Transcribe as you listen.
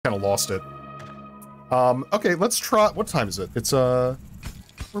kind of lost it. Okay, let's try. What time is it? It's we're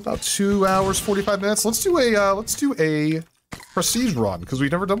about 2 hours 45 minutes. Let's do a prestige run because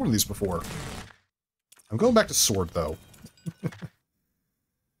we've never done one of these before. I'm going back to sword though.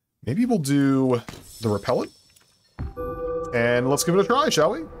 Maybe we'll do the repellent, and let's give it a try,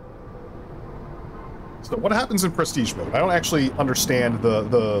 shall we? So what happens in prestige mode? I don't actually understand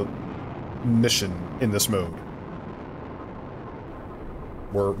the mission in this mode.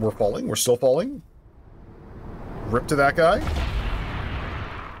 We're falling. We're still falling. Rip to that guy.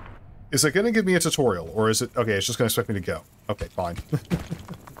 Is it going to give me a tutorial, or is it... Okay, it's just going to expect me to go. Okay, fine.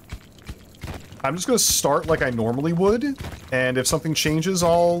 I'm just going to start like I normally would, and if something changes,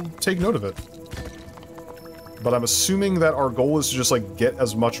 I'll take note of it. But I'm assuming that our goal is to just, like, get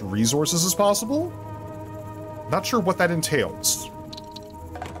as much resources as possible? Not sure what that entails.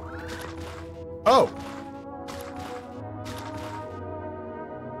 Oh!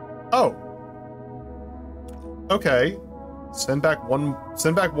 Oh! Okay. Send back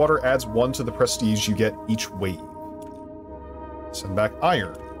water adds 1 to the prestige you get each wave. Send back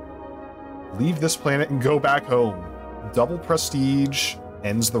iron. Leave this planet and go back home. Double prestige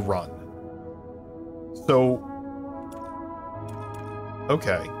ends the run. So...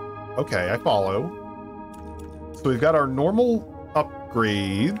 Okay. Okay, I follow. So we've got our normal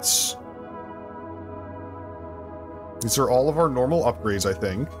upgrades. These are all of our normal upgrades, I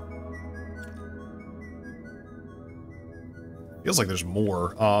think. Feels like there's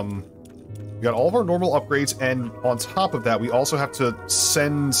more. We got all of our normal upgrades, and on top of that, we also have to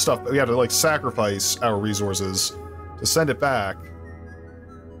send stuff. We have to, like, sacrifice our resources to send it back.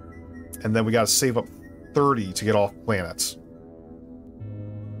 And then we gotta save up 30 to get off planets.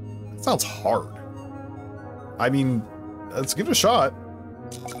 That sounds hard. I mean, let's give it a shot.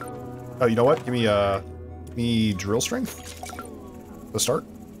 Oh, you know what? Give me drill strength to start.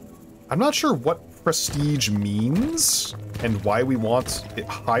 I'm not sure what prestige means and why we want it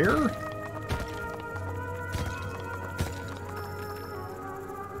higher.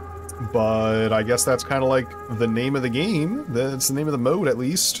 But I guess that's kind of like the name of the game. That's the name of the mode, at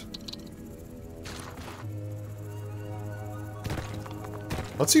least.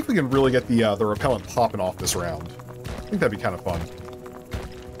 Let's see if we can really get the repellent popping off this round. I think that'd be kind of fun.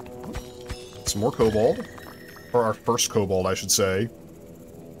 Some more kobold. Or our first kobold, I should say.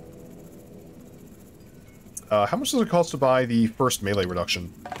 How much does it cost to buy the first melee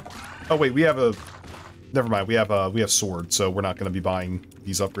reduction? Oh wait, we have a... Never mind, we have sword, so we're not going to be buying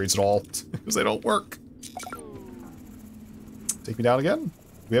these upgrades at all, because they don't work. Take me down again? Do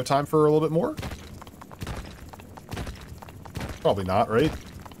we have time for a little bit more? Probably not, right?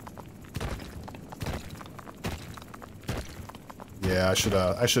 Yeah,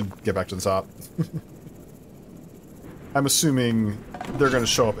 I should get back to the top. I'm assuming they're going to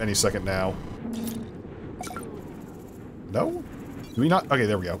show up any second now. No? Do we not? Okay,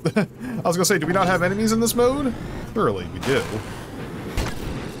 there we go. I was gonna say, do we not have enemies in this mode? Surely we do.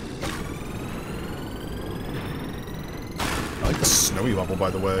 I like the snowy level, by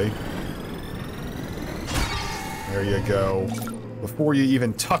the way. There you go. Before you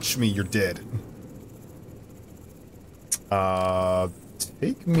even touch me, you're dead.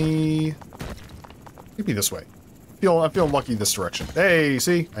 Take me this way. I'm feeling lucky this direction. Hey,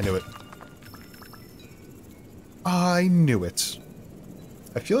 see? I knew it. I knew it.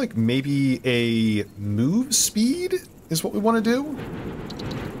 I feel like maybe a move speed is what we want to do.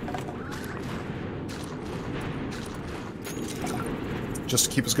 Just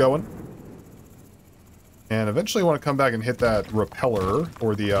to keep us going. And eventually I want to come back and hit that repeller,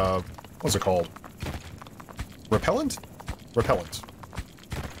 or the, what's it called? Repellent? Repellent.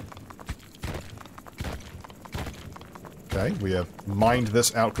 Okay, we have mined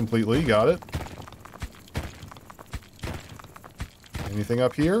this out completely, got it. Anything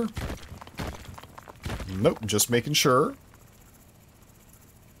up here? Nope, just making sure.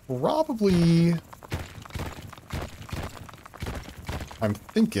 Probably... I'm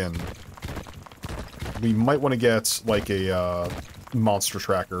thinking... we might want to get, like, a, monster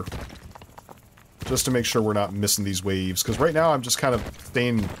tracker. Just to make sure we're not missing these waves. Because right now I'm just kind of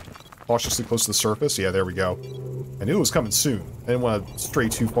staying cautiously close to the surface. Yeah, there we go. I knew it was coming soon. I didn't want to stray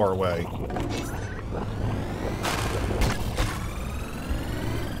too far away.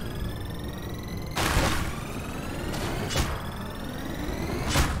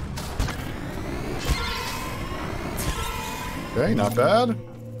 Okay, not bad.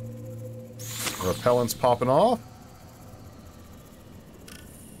 Repellent's popping off.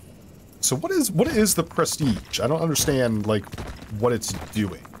 So what is the prestige? I don't understand, like, what it's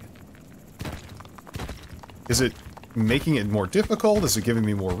doing. Is it making it more difficult? Is it giving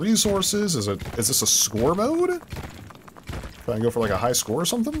me more resources? Is this a score mode? Try and go for like a high score or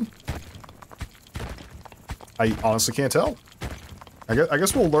something? I honestly can't tell. I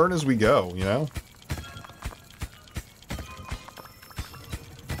guess we'll learn as we go, you know?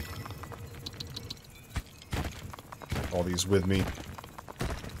 All these with me.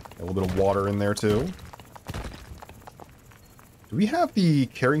 A little bit of water in there too. Do we have the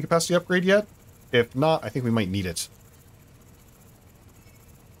carrying capacity upgrade yet? If not, I think we might need it.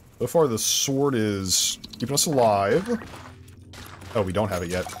 So far, the sword is keeping us alive. Oh, we don't have it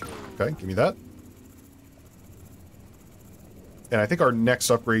yet. Okay, give me that. And I think our next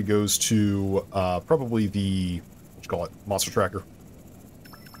upgrade goes to probably the, what you call it, monster tracker.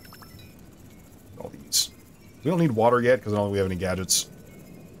 All these. We don't need water yet because I don't think we have any gadgets.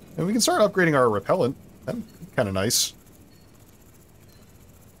 And we can start upgrading our repellent. That's kind of nice.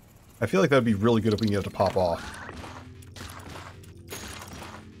 I feel like that would be really good if we can get it to pop off.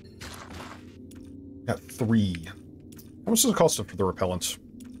 Got 3. How much does it cost for the repellent?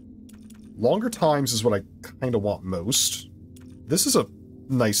 Longer times is what I kind of want most. This is a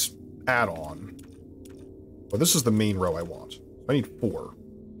nice add-on. Well, this is the main row I want. I need 4.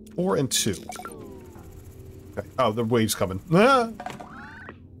 4 and 2. Okay. Oh, the wave's coming. Ah!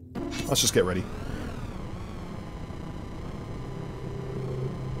 Let's just get ready.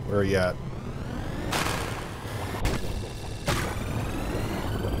 Where are you at?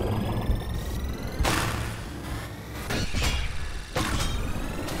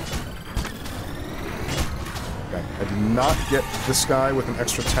 Okay, I did not get this guy with an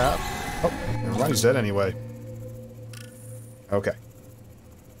extra tap. Oh, never mind, he's dead anyway. Okay.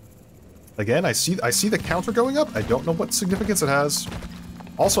 Again, I see the counter going up. I don't know what significance it has.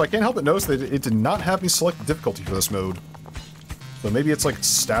 Also, I can't help but notice that it did not have me select the difficulty for this mode. So maybe it's like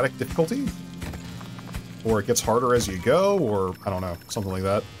static difficulty? Or it gets harder as you go, or I don't know, something like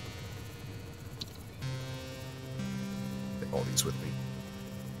that. Take all these with me.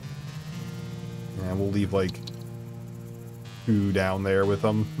 And we'll leave like 2 down there with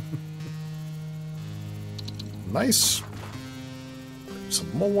them. Nice.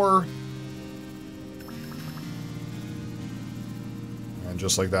 Some more. And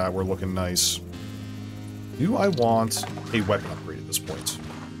just like that, we're looking nice. Do I want a weapon upgrade at this point?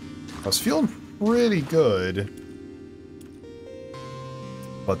 I was feeling pretty good.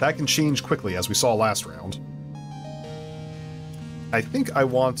 But that can change quickly, as we saw last round. I think I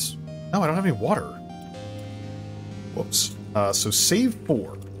want... No, I don't have any water. Whoops. So save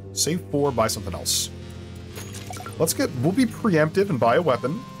 4. Save 4, buy something else. We'll be preemptive and buy a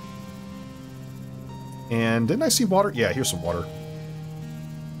weapon. And didn't I see water? Yeah, here's some water.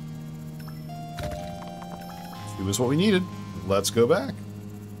 It was what we needed. Let's go back.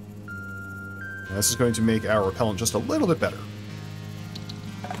 And this is going to make our repellent just a little bit better.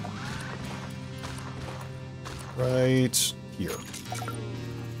 Right here.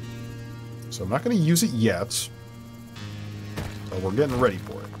 So I'm not going to use it yet. But we're getting ready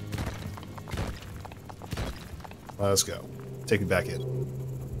for it. Let's go. Take it back in.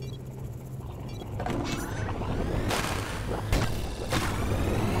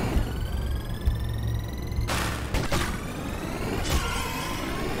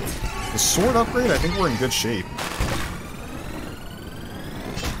 The sword upgrade, I think we're in good shape.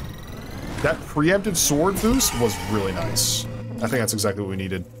 That preemptive sword boost was really nice. I think that's exactly what we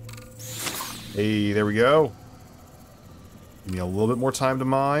needed. Hey, there we go. Give me a little bit more time to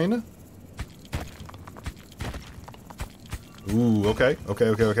mine. Ooh, okay.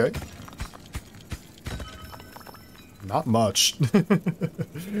 Okay. Not much.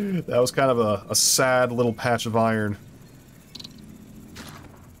 That was kind of a sad little patch of iron.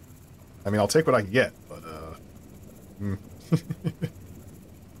 I mean, I'll take what I can get, but,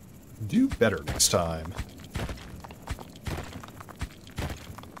 do better next time.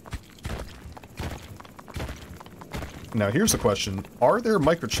 Now, here's the question. Are there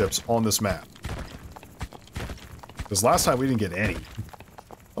microchips on this map? Because last time we didn't get any.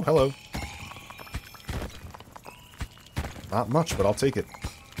 Oh, hello. Not much, but I'll take it.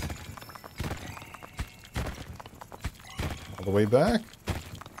 All the way back.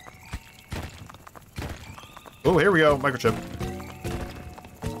 Oh, here we go. Microchip.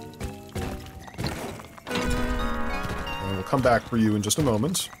 And we'll come back for you in just a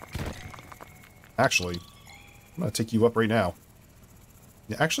moment. Actually, I'm going to take you up right now.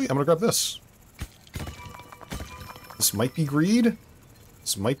 Yeah, actually, I'm going to grab this. This might be greed.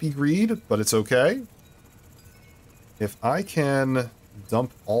 This might be greed, but it's okay. If I can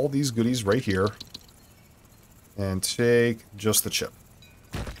dump all these goodies right here and take just the chip.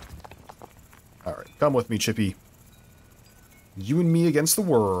 Alright, come with me, Chippy. You and me against the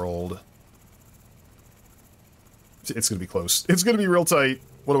world. It's gonna be close. It's gonna be real tight.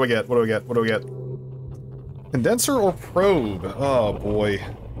 What do I get? What do I get? What do I get? Condenser or probe? Oh, boy.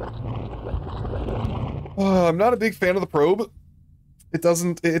 Oh, I'm not a big fan of the probe. It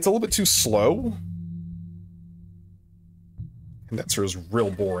doesn't... It's a little bit too slow. Condenser is real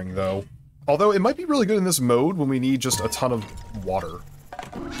boring, though. Although, it might be really good in this mode when we need just a ton of water.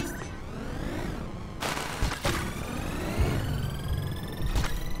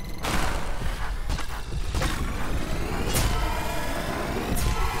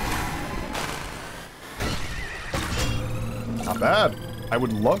 Not bad. I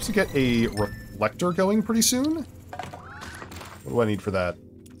would love to get a reflector going pretty soon. What do I need for that?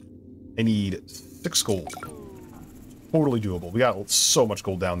 I need 6 gold. Totally doable. We got so much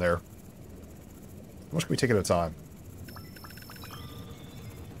gold down there. How much can we take at a time?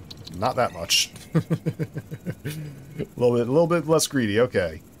 Not that much. a little bit less greedy.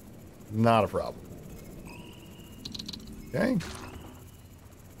 Okay. Not a problem. Okay.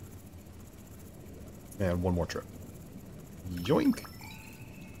 And one more trip. Yoink.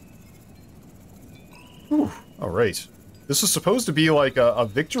 Whew. Alright. This was supposed to be like a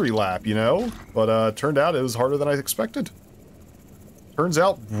victory lap, you know? But turned out it was harder than I expected. Turns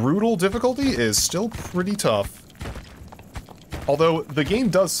out brutal difficulty is still pretty tough. Although the game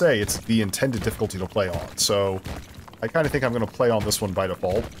does say it's the intended difficulty to play on, so I kind of think I'm going to play on this one by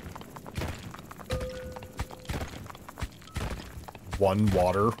default. 1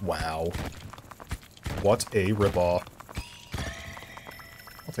 water. Wow. What a ripoff.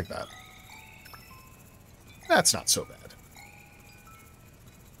 I'll take that. That's not so bad.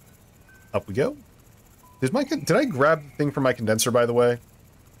 Up we go. Did I grab the thing from my condenser, by the way? I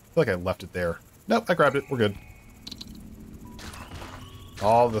feel like I left it there. Nope, I grabbed it. We're good.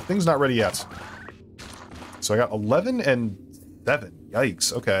 Oh, the thing's not ready yet. So I got 11 and 7.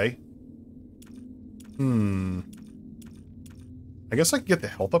 Yikes, okay. I guess I could get the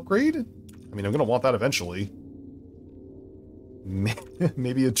health upgrade? I mean, I'm gonna want that eventually.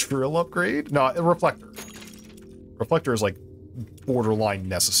 Maybe a drill upgrade? No, a reflector. Reflector is, like, borderline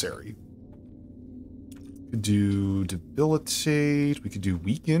necessary. We could do debilitate. We could do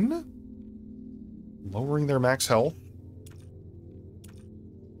weaken. Lowering their max health.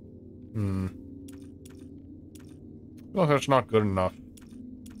 Oh, that's not good enough.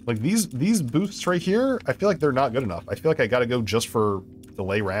 Like, these boosts right here, I feel like they're not good enough. I feel like I gotta go just for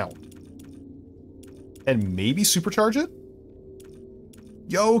delay round. And maybe supercharge it?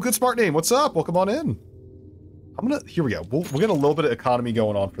 Yo, good smart name. What's up? Welcome on in. Here we go. We'll get a little bit of economy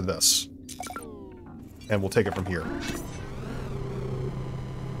going on for this. And we'll take it from here.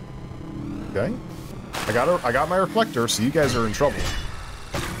 Okay. I got my reflector, so you guys are in trouble.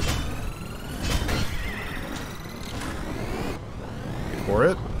 Wait for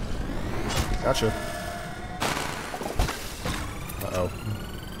it. Gotcha. Uh-oh.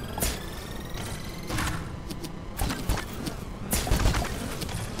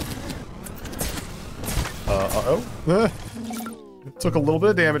 Uh-oh. Took a little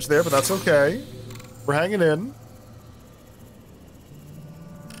bit of damage there, but that's okay. We're hanging in.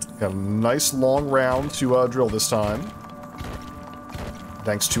 Got a nice long round to drill this time.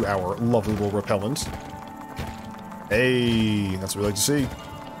 Thanks to our lovely little repellent. Hey, that's what we like to see.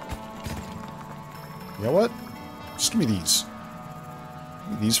 You know what? Just give me these.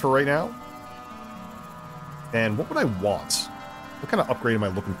 Give me these for right now. And what would I want? What kind of upgrade am I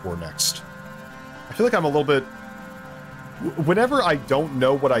looking for next? I feel like I'm a little bit... Whenever I don't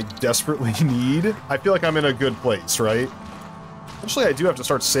know what I desperately need, I feel like I'm in a good place, right? Eventually, I do have to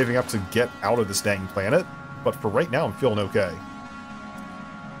start saving up to get out of this dang planet, but for right now, I'm feeling okay.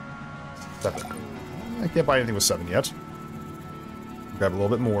 7. I can't buy anything with 7 yet. Grab a little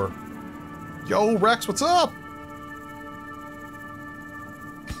bit more. Yo, Rex, what's up?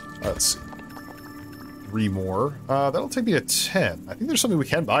 Let's see. 3 more. That'll take me to 10. I think there's something we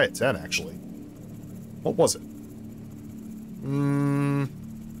can buy at 10, actually. What was it?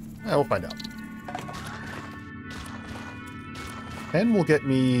 Yeah, we'll find out. 10 will get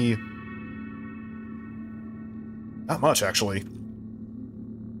me... not much, actually.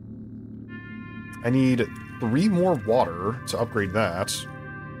 I need 3 more water to upgrade that.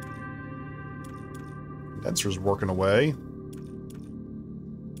 Condenser's working away.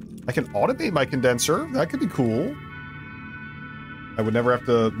 I can automate my condenser. That could be cool. I would never have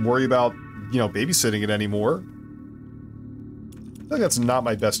to worry about, you know, babysitting it anymore. I think that's not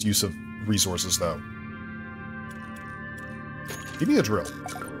my best use of resources, though. Give me a drill.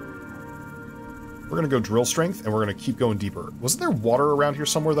 We're gonna go drill strength, and we're gonna keep going deeper. Wasn't there water around here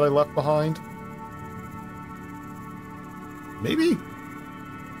somewhere that I left behind? Maybe?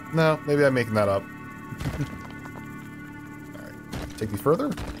 No, maybe I'm making that up. Alright, take me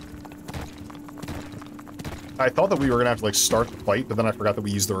further. I thought that we were gonna have to, like, start the fight, but then I forgot that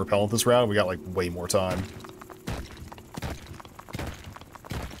we used the repellent this round. We got, like, way more time.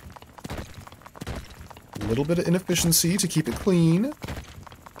 A little bit of inefficiency to keep it clean.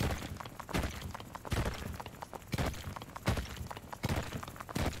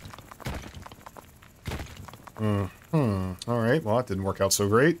 Alright, well, that didn't work out so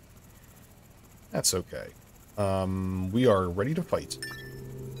great. That's okay. We are ready to fight.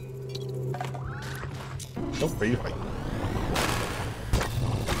 Nope, ready to fight.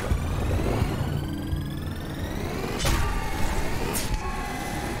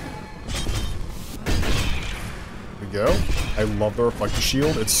 There we go. I love the reflector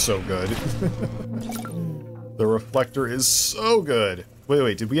shield. It's so good. The reflector is so good.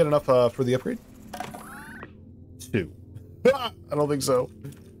 Wait, did we get enough for the upgrade? 2. I don't think so.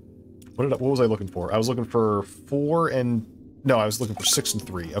 What was I looking for? I was looking for 4 and... No, I was looking for 6 and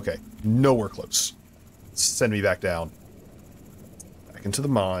 3. Okay. Nowhere close. Send me back down. Back into the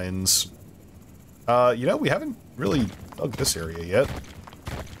mines. You know, we haven't really dug this area yet.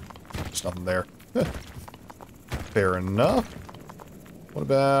 There's nothing there. Fair enough. What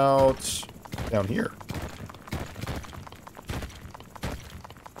about down here?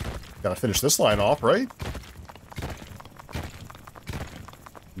 Gotta finish this line off, right?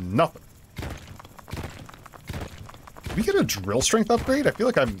 Nothing. Did we get a drill strength upgrade? I feel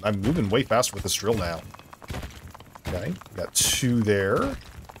like I'm moving way faster with this drill now. Okay, got 2 there.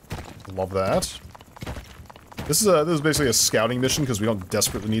 Love that. This is basically a scouting mission because we don't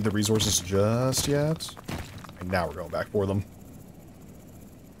desperately need the resources just yet. And now we're going back for them.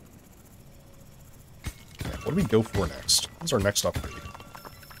 Okay, what do we go for next? What's our next upgrade?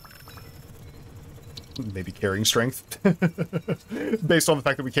 Maybe carrying strength? Based on the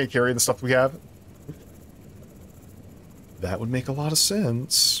fact that we can't carry the stuff we have? That would make a lot of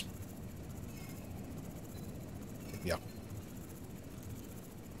sense. Yeah.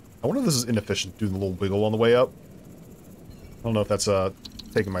 I wonder if this is inefficient, doing the little wiggle on the way up. I don't know if that's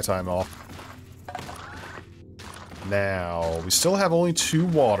taking my time off. Now, we still have only 2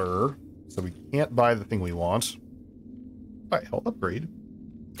 water, so we can't buy the thing we want. Alright, health upgrade.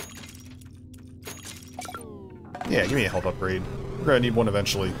 Yeah, give me a health upgrade. We're gonna need one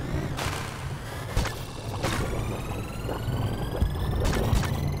eventually.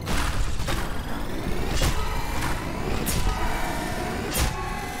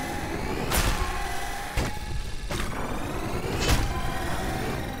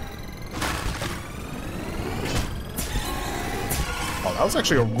 Oh, that was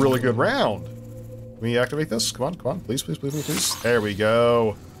actually a really good round. Can we activate this? Come on, please, please, please, please, please. There we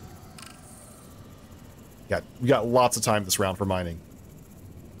go. We got lots of time this round for mining.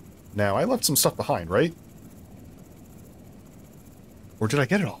 Now, I left some stuff behind, right? Or did I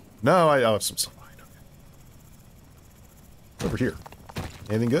get it all? No, I left some stuff behind. Okay. Over here.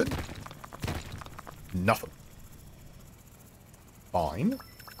 Anything good? Nothing. Fine.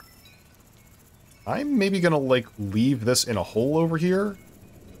 I'm maybe gonna, like, leave this in a hole over here.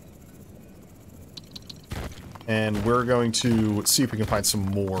 And we're going to see if we can find some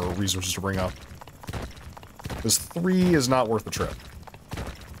more resources to bring up. Because 3 is not worth the trip.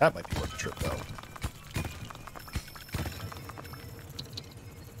 That might be worth the trip, though.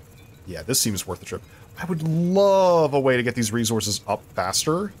 Yeah, this seems worth the trip. I would love a way to get these resources up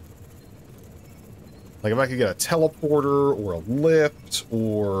faster. Like, if I could get a teleporter, or a lift,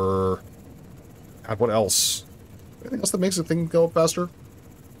 or... God, what else? Anything else that makes the thing go up faster?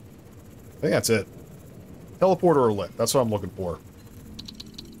 I think that's it. Teleporter or lift, that's what I'm looking for.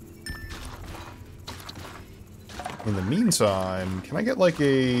 In the meantime, can I get, like,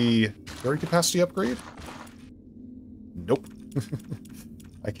 a carry capacity upgrade? Nope.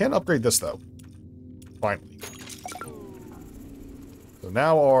 I can upgrade this, though. Finally. So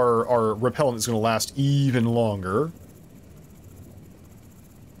now our repellent is going to last even longer.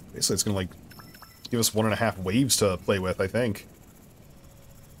 Basically, it's going to, like, give us 1.5 waves to play with, I think.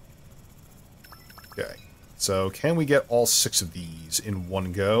 Okay. So, can we get all 6 of these in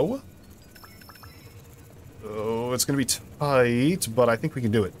one go? Oh, it's going to be tight, but I think we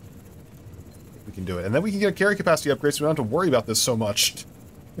can do it. We can do it. And then we can get a carry capacity upgrade so we don't have to worry about this so much.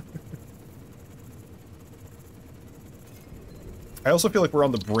 I also feel like we're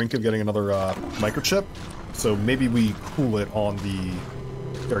on the brink of getting another microchip, so maybe we cool it on the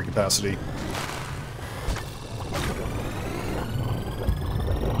carry capacity.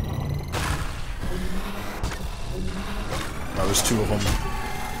 Oh, there's 2 of them.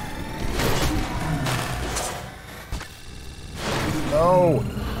 No!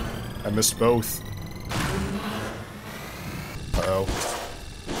 I missed both. Uh-oh.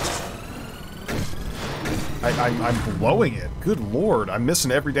 I'm blowing it. Good lord, I'm missing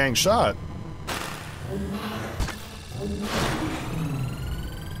every dang shot.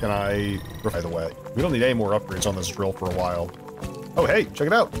 Can I... By the way, we don't need any more upgrades on this drill for a while. Oh, hey, check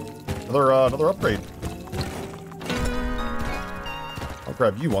it out. Another upgrade. I'll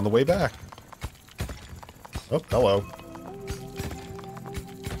grab you on the way back. Oh, hello.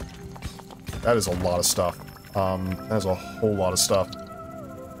 That is a lot of stuff. That is a whole lot of stuff.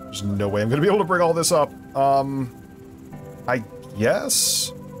 There's no way I'm gonna be able to bring all this up. I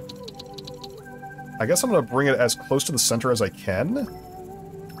guess I'm gonna bring it as close to the center as I can.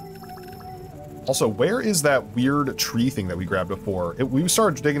 Also, where is that weird tree thing that we grabbed before? We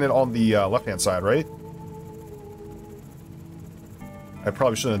started digging it on the left-hand side, right? I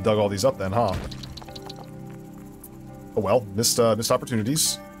probably shouldn't have dug all these up then, huh? Oh well, missed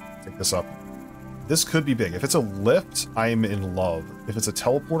opportunities. Take this up. This could be big. If it's a lift, I'm in love. If it's a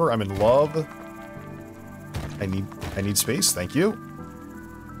teleporter, I'm in love. I need space, thank you.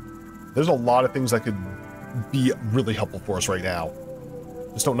 There's a lot of things that could be really helpful for us right now.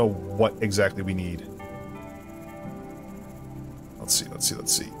 Just don't know what exactly we need. Let's see. What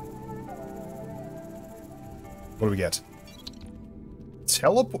do we get?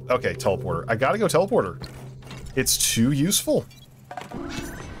 Okay, teleporter. I gotta go teleporter. It's too useful.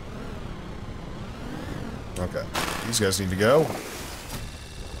 Okay, these guys need to go.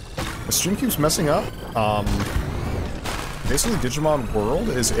 The stream keeps messing up. Basically, Digimon World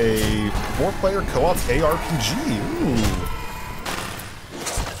is a 4-player co-op ARPG. Ooh.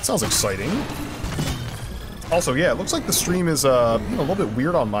 Sounds exciting. Also, yeah, it looks like the stream is a little bit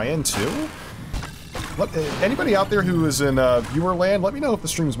weird on my end, too. Anybody out there who is in viewer land, let me know if the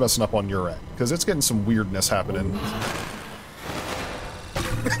stream's messing up on your end, because it's getting some weirdness happening.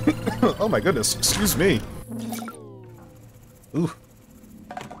 Oh my goodness, excuse me. Ooh.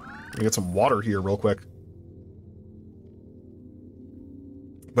 Let me get some water here real quick.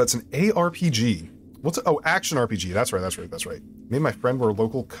 But it's an ARPG. What's it? Oh, action RPG. That's right. Me and my friend were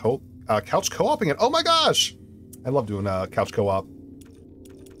local couch co-oping it. Oh my gosh! I love doing couch co-op.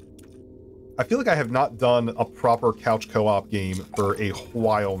 I feel like I have not done a proper couch co-op game for a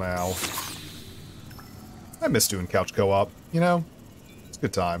while now. I miss doing couch co-op, you know? It's a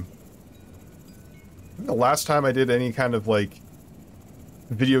good time. I think the last time I did any kind of, like,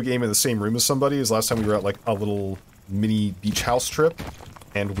 video game in the same room as somebody is last time we were at, like, a little mini beach house trip,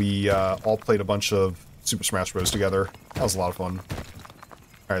 and we all played a bunch of Super Smash Bros. Together. That was a lot of fun.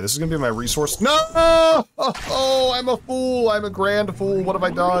 Alright, this is gonna be my resource. No! Oh, I'm a fool! I'm a grand fool! What have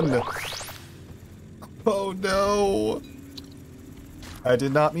I done? Oh no! I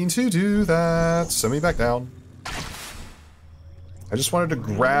did not mean to do that. Send me back down. I just wanted to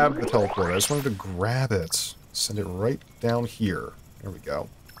grab the teleporter. I just wanted to grab it. Send it right down here. There we go.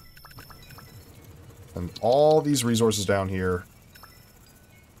 And all these resources down here.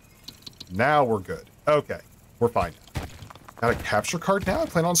 Now we're good. Okay, we're fine. Got a capture card now? I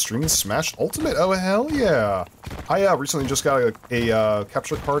plan on streaming Smash Ultimate. Oh, hell yeah. I recently just got a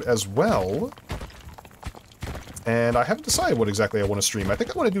capture card as well. And I haven't decided what exactly I want to stream. I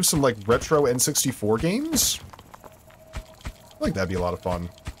think I want to do some, like, retro N64 games. I feel like that'd be a lot of fun.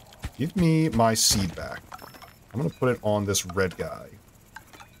 Give me my seed back. I'm going to put it on this red guy.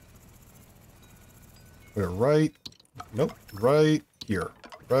 Put it right... Nope. Right here.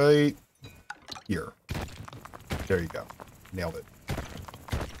 Right here. There you go. Nailed it.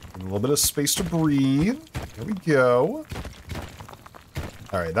 A little bit of space to breathe. There we go.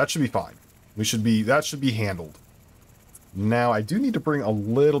 Alright, that should be fine. That should be handled. Now, I do need to bring a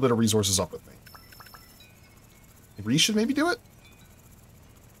little bit of resources up with me. We should maybe do it?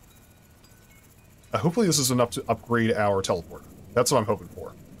 Hopefully this is enough to upgrade our teleporter. That's what I'm hoping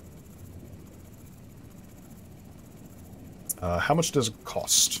for. How much does it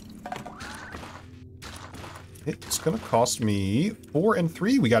cost? It's gonna cost me 4 and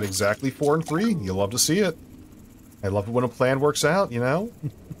 3. We got exactly 4 and 3. You'll love to see it. I love it when a plan works out, you know?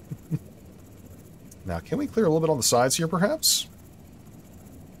 Now, can we clear a little bit on the sides here, perhaps?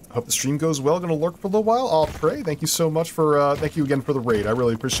 I hope the stream goes well. Gonna lurk for a little while. I'll pray. Thank you so much for, thank you again for the raid. I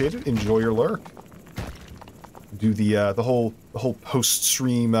really appreciate it. Enjoy your lurk. Do the whole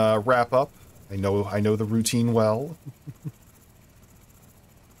post-stream, wrap-up. I know the routine well.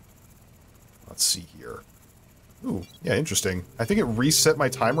 Let's see here. Ooh, yeah, interesting. I think it reset my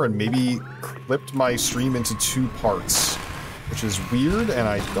timer and maybe clipped my stream into 2 parts, which is weird, and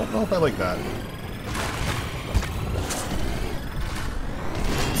I don't know if I like that.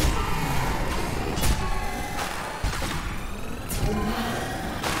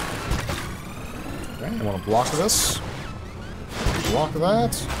 Okay, I want to block this. Block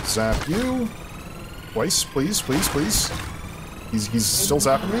that. Zap you. Twice, please, please, please. He's still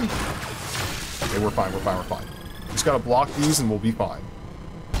zapping me? Okay, we're fine, we're fine, we're fine. Just gotta block these and we'll be fine.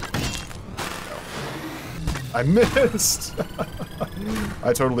 No. I missed!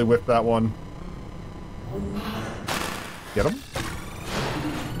 I totally whiffed that one. Get him?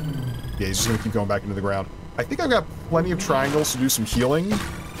 Yeah, he's just gonna keep going back into the ground. I think I've got plenty of triangles to do some healing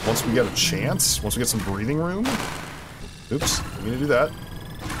once we get a chance, once we get some breathing room. Oops, didn't mean to do that.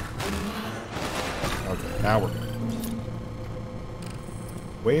 Okay, now we're good.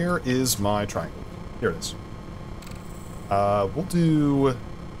 Where is my triangle? Here it is. We'll do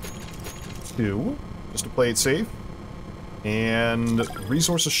 2, just to play it safe. And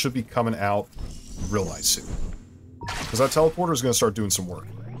resources should be coming out real nice soon. Because that teleporter is going to start doing some work.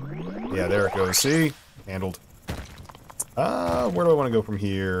 Yeah, there it goes. See? Handled. Where do I want to go from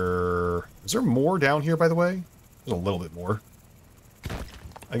here? Is there more down here, by the way? There's a little bit more.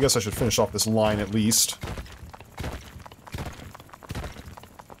 I guess I should finish off this line at least.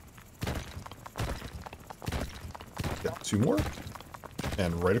 Yeah, 2 more.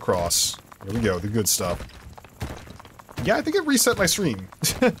 And right across. Here we go, the good stuff. Yeah, I think it reset my stream.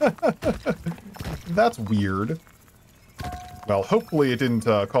 That's weird. Well, hopefully it didn't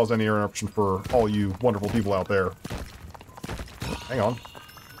cause any interruption for all you wonderful people out there. Hang on.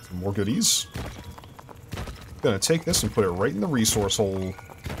 Some more goodies. Gonna take this and put it right in the resource hole.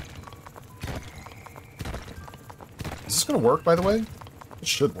 Is this gonna work, by the way? It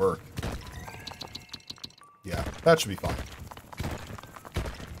should work. Yeah, that should be fine.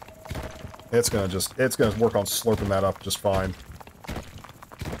 It's gonna work on slurping that up just fine.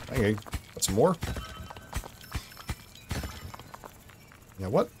 Okay, got some more. You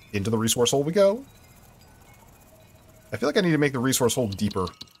know what? Into the resource hole we go. I feel like I need to make the resource hole deeper.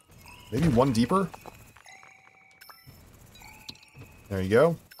 Maybe 1 deeper? There you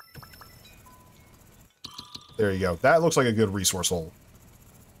go. There you go. That looks like a good resource hole.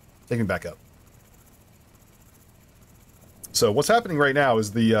 Take me back up. So what's happening right now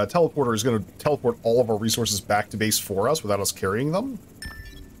is the teleporter is going to teleport all of our resources back to base for us without us carrying them.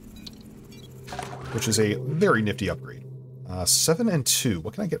 Which is a very nifty upgrade. 7 and 2.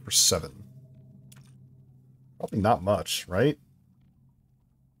 What can I get for 7? Probably not much, right?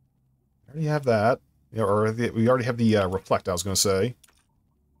 I already have that. Yeah, or we already have the reflect, I was going to say.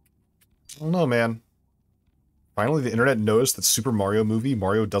 I don't know, man. Finally, the internet noticed that Super Mario movie,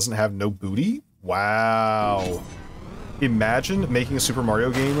 Mario doesn't have no booty? Wow. Imagine making a Super Mario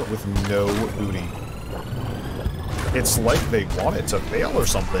game with no booty. It's like they want it to fail or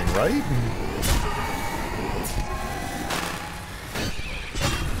something, right?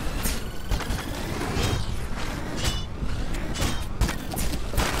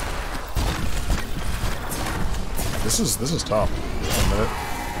 This is tough. Wait a minute.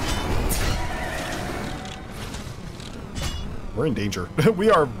 We're in danger.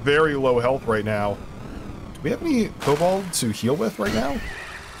 We are very low health right now. Do we have any kobold to heal with right now?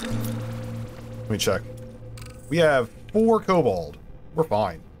 Let me check. We have 4 kobold. We're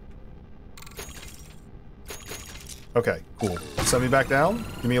fine. Okay, cool. Send me back down.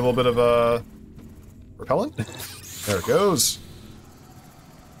 Give me a little bit of repellent. There it goes.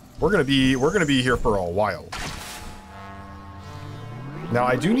 We're gonna be here for a while. Now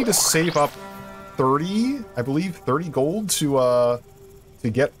I do need to save up 30, I believe 30 gold to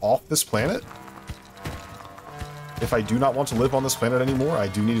get off this planet. If I do not want to live on this planet anymore, I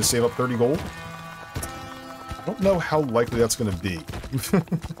do need to save up 30 gold. I don't know how likely that's going to be. I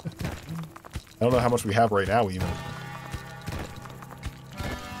don't know how much we have right now, even.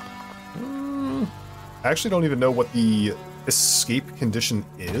 I actually don't even know what the escape condition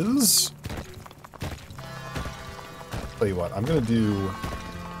is. Tell you what, I'm going to do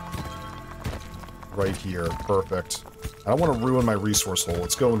right here. Perfect. I don't want to ruin my resource hole.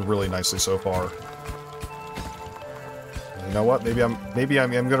 It's going really nicely so far. You know what? Maybe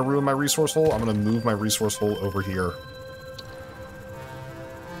I'm going to ruin my resource hole. I'm going to move my resource hole over here.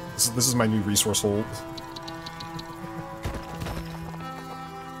 This is my new resource hole.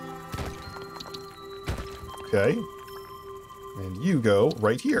 Okay. And you go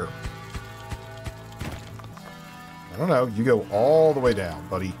right here. I don't know. You go all the way down,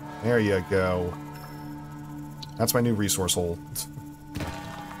 buddy. There you go. That's my new resource hole.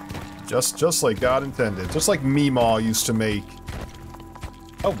 Just like God intended. Just like Meemaw used to make.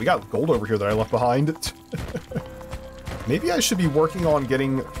 Oh, we got gold over here that I left behind. Maybe I should be working on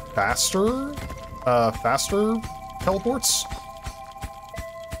getting faster teleports.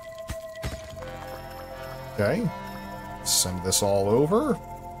 Okay. Send this all over.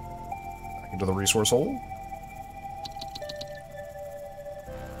 Back Into the resource hole.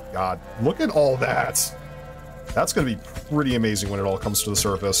 God, look at all that. That's going to be pretty amazing when it all comes to the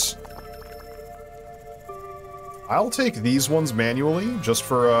surface. I'll take these ones manually, just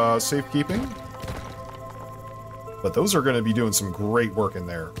for safekeeping. But those are going to be doing some great work in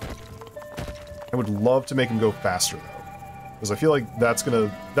there. I would love to make them go faster, though. Because I feel like that's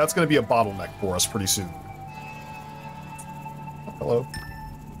gonna be a bottleneck for us pretty soon. Oh, hello.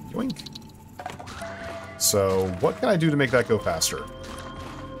 Yoink. So, what can I do to make that go faster?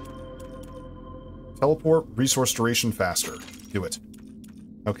 Teleport, resource duration faster. Do it.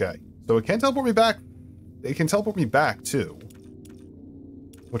 Okay. So it can teleport me back. It can teleport me back, too.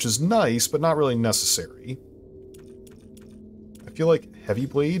 Which is nice, but not really necessary. I feel like Heavy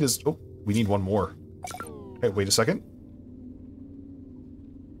Blade is... Oh, we need one more. Hey, wait a second.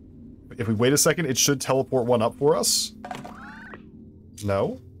 If we wait a second, it should teleport one up for us.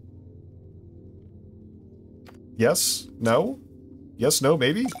 No? Yes? No? Yes, no,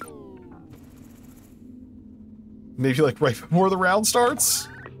 maybe? Maybe, like, right before the round starts?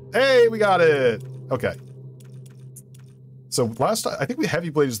 Hey, we got it! Okay. So, last time, I think Heavy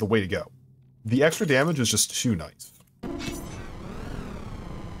Blade is the way to go. The extra damage is just too nice.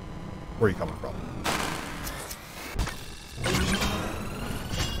 Where are you coming from?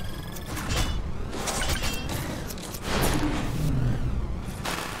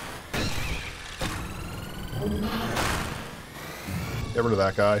 Get rid of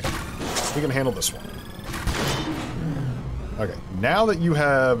that guy. We can handle this one. Okay, now that you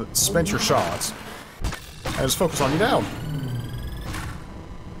have spent your shots, I just focus on you down.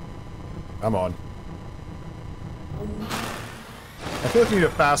 Come on. I feel like we need a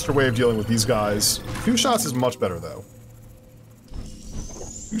faster way of dealing with these guys. 2 shots is much better, though.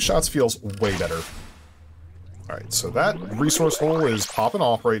 2 shots feels way better. Alright, so that resource hole is popping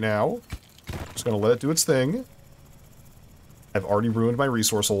off right now. Just gonna let it do its thing. I've already ruined my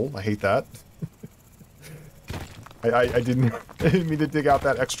resource hole. I hate that. I didn't mean to dig out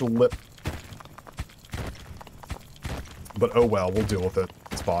that extra lip. But oh well, we'll deal with it.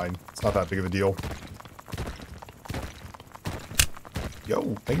 It's fine. It's not that big of a deal. Yo,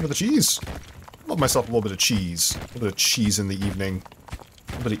 thank you for the cheese. Love myself a little bit of cheese. A little bit of cheese in the evening.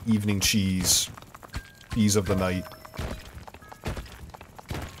 A little bit of evening cheese. Cheese of the night.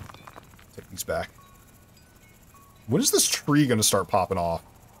 Take these back. When is this tree going to start popping off?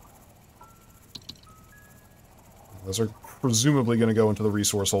 Those are presumably going to go into the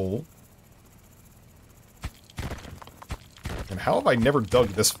resource hole. And how have I never dug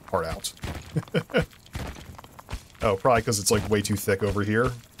this part out? Oh, probably because it's like way too thick over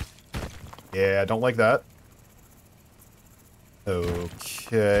here. Yeah, I don't like that.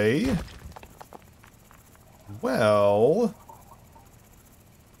 Okay. Well...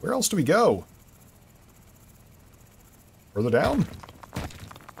 where else do we go? Further down?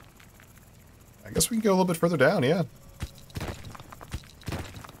 I guess we can go a little bit further down, yeah.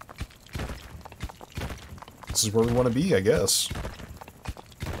 This is where we want to be, I guess.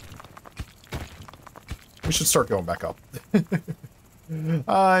 We should start going back up.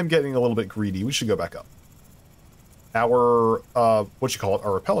 I'm getting a little bit greedy. We should go back up. Our, our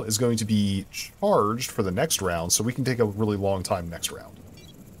repellent is going to be charged for the next round, so we can take a really long time next round.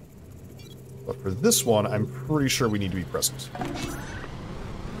 But for this one, I'm pretty sure we need to be present. Oh,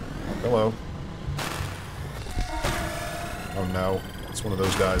 hello. Oh no, it's one of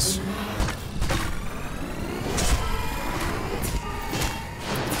those guys.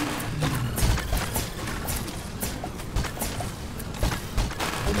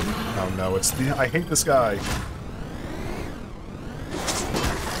 Oh no, it's the... I hate this guy.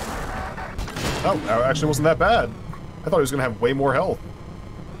 Oh, that actually wasn't that bad. I thought he was going to have way more health.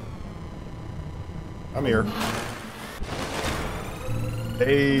 I'm here.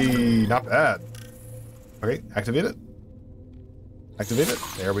 Hey, not bad. Okay, activate it. Activate it.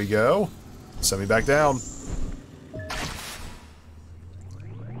 There we go. Send me back down.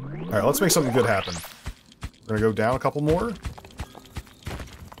 Alright, let's make something good happen. We're gonna go down a couple more.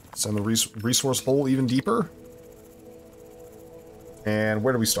 Send the resource hole even deeper. And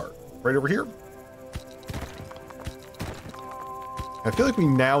where do we start? Right over here? I feel like we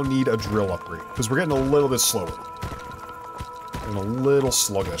now need a drill upgrade, because we're getting a little bit slower. Getting a little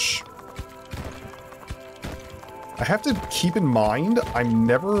sluggish. I have to keep in mind, I'm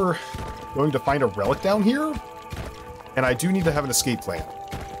never going to find a relic down here, and I do need to have an escape plan.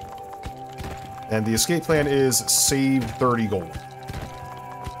 And the escape plan is save 30 gold.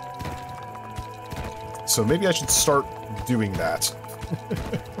 So maybe I should start doing that.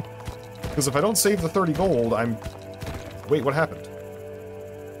 Because if I don't save the 30 gold, I'm... Wait, what happened?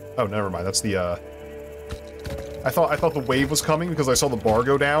 Oh, never mind. That's the, I thought the wave was coming because I saw the bar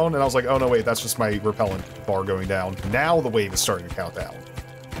go down, and I was like, oh no, wait, that's just my repellent bar going down. Now the wave is starting to count down.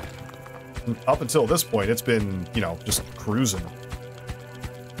 Up until this point, it's been, you know, just cruising.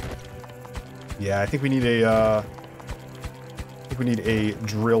 Yeah, I think we need a,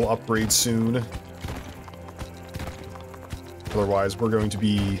 drill upgrade soon. Otherwise, we're going to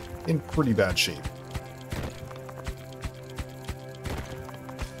be in pretty bad shape.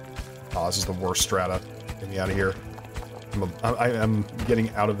 Oh, this is the worst strata. Get me out of here. I'm getting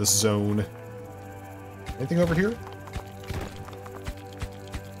out of this zone. Anything over here?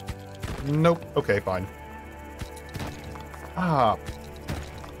 Nope. Okay, fine. Ah.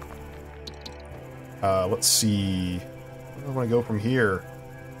 Let's see. Where do I want to go from here?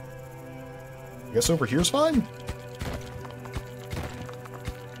 I guess over here's fine?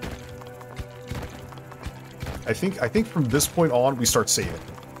 I think from this point on, we start saving.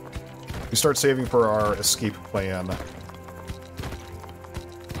 We start saving for our escape plan.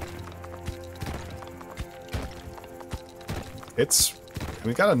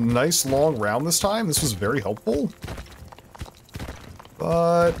 We got a nice long round this time. This was very helpful.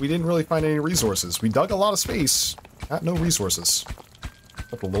 But we didn't really find any resources. We dug a lot of space. Got no resources.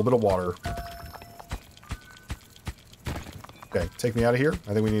 Except a little bit of water. Okay, take me out of here.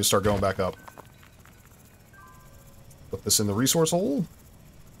 I think we need to start going back up. Put this in the resource hole.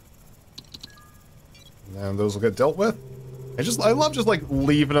 And those will get dealt with. I love just like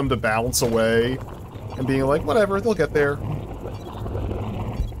leaving them to bounce away and being like, whatever, they'll get there.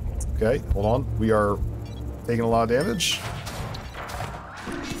 Okay, hold on. We are taking a lot of damage.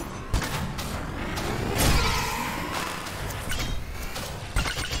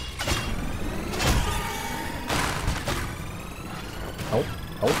 Help,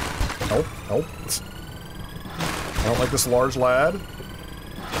 help, help, help. I don't like this large lad.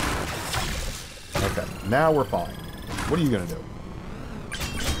 Okay, now we're fine. What are you gonna do?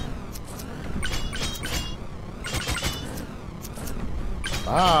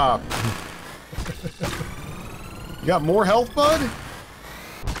 Ah! You got more health, bud?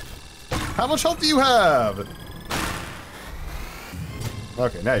 How much health do you have?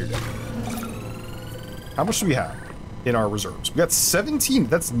 Okay, now you're dead. How much do we have in our reserves? We got 17.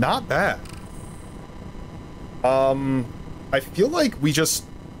 That's not bad. I feel like we just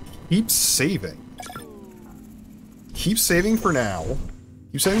keep saving. Keep saving for now.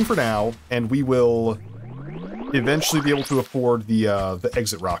 Keep saving for now, and we will eventually be able to afford the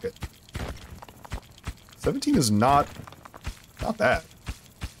exit rocket. 17 is not bad.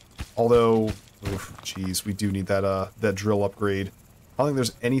 Although, jeez, we do need that drill upgrade. I don't think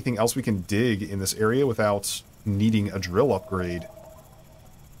there's anything else we can dig in this area without needing a drill upgrade.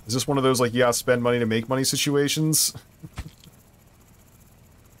 Is this one of those, like, you gotta spend money to make money situations?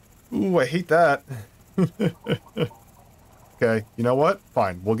 Ooh, I hate that. Okay, you know what?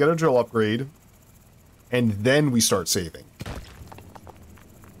 Fine, we'll get a drill upgrade, and then we start saving.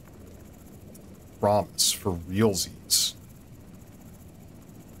 Promise, for realsies.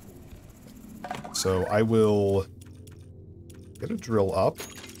 So I will get a drill up.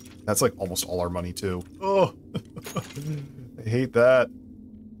 That's like almost all our money, too. Oh, I hate that.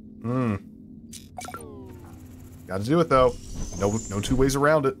 Gotta do it, though. No two ways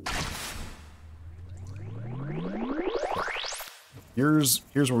around it. Here's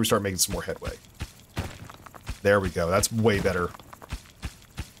where we start making some more headway. There we go. That's way better.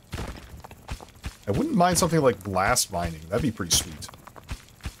 I wouldn't mind something like blast mining. That'd be pretty sweet.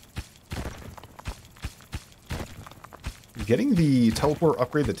 Getting the teleport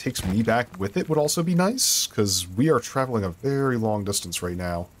upgrade that takes me back with it would also be nice, because we are traveling a very long distance right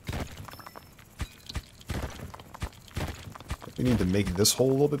now. We need to make this hole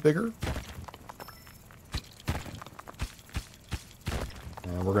a little bit bigger.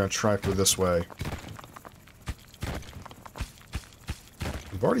 And we're going to try for this way.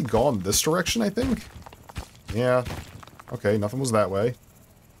 We've already gone this direction, I think? Yeah. Okay, nothing was that way.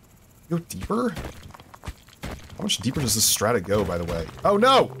 Go deeper? How much deeper does this strata go, by the way? Oh,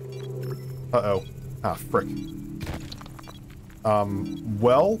 no! Uh-oh. Ah, frick.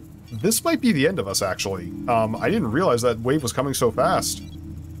 Well, this might be the end of us, actually. I didn't realize that wave was coming so fast.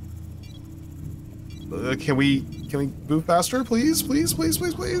 Can we move faster, please? Please, please,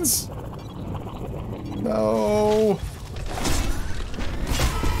 please, please? No.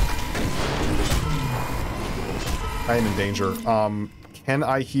 I am in danger. Can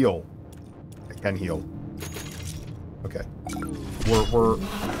I heal? I can heal. Okay. We're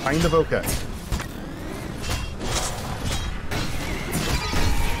kind of okay.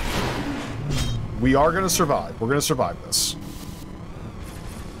 We are gonna survive. We're gonna survive this.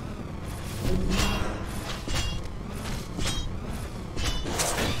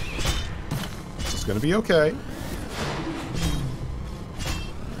 This is gonna be okay.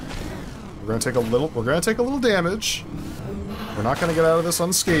 We're gonna take a little damage. We're not gonna get out of this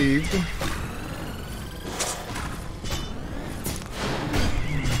unscathed.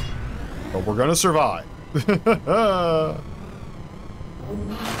 But we're gonna survive.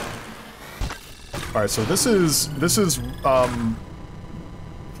 Alright, so this is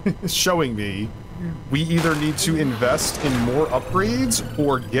showing me we either need to invest in more upgrades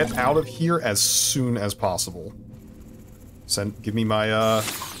or get out of here as soon as possible. Give me my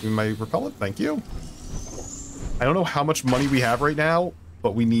repellent, thank you. I don't know how much money we have right now,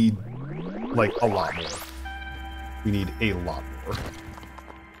 but we need, like, a lot more. We need a lot more.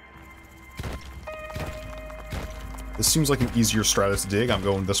 This seems like an easier stratus to dig. I'm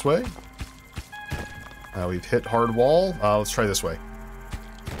going this way. We've hit hard wall. Let's try this way.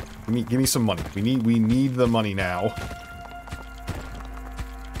 Give me some money. We need the money now.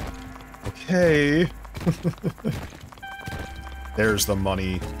 Okay. There's the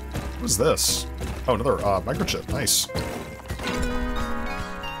money. What is this? Oh, another microchip. Nice.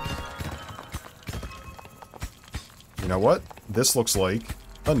 You know what? This looks like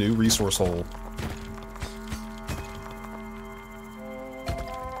a new resource hole.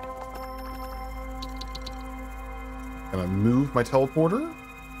 Gonna move my teleporter.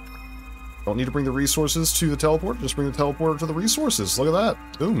 Don't need to bring the resources to the teleporter, just bring the teleporter to the resources. Look at that.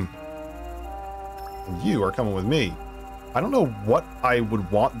 Boom. And you are coming with me. I don't know what I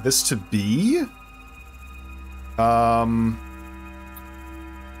would want this to be.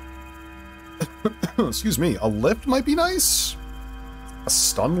 Excuse me. A lift might be nice. A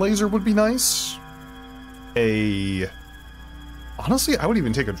stun laser would be nice. Honestly, I would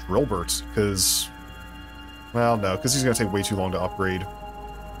even take a drill burst, because... Well, no, because he's going to take way too long to upgrade.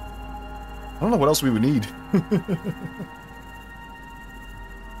 I don't know what else we would need.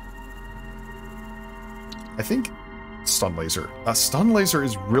 I think stun laser. A stun laser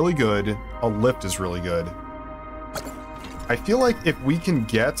is really good. A lift is really good. I feel like if we can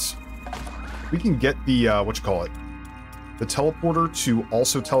get the the teleporter to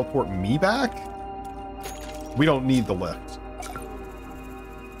also teleport me back, we don't need the lift.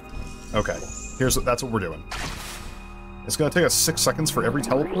 Okay, that's what we're doing. It's gonna take us 6 seconds for every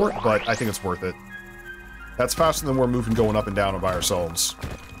teleport, but I think it's worth it. That's faster than we're moving going up and down by ourselves.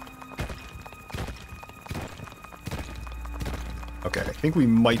 Okay, I think we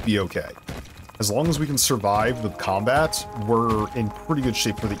might be okay. As long as we can survive the combat, we're in pretty good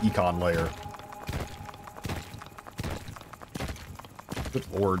shape for the econ layer. Good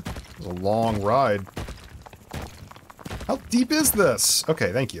lord, it was a long ride. How deep is this?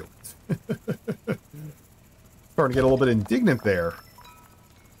 Okay, thank you. Starting to get a little bit indignant there.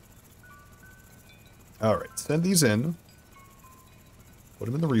 Alright, send these in. Put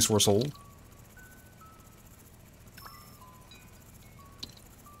them in the resource hole.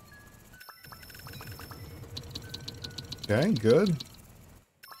 Okay, good.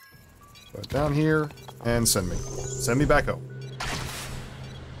 Put it down here, and send me. Send me back home.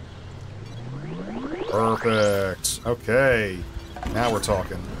 Perfect. Okay. Now we're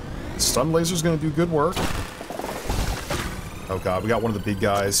talking. Stun laser's gonna do good work. Oh god, we got one of the big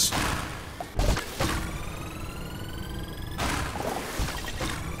guys.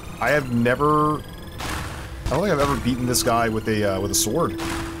 I don't think I've ever beaten this guy with a sword.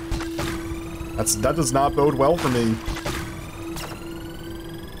 That does not bode well for me.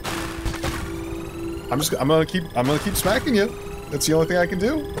 I'm gonna keep smacking you. That's the only thing I can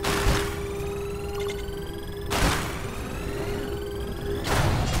do.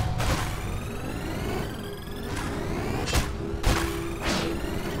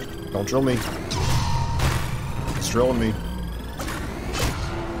 Don't drill me. It's drilling me.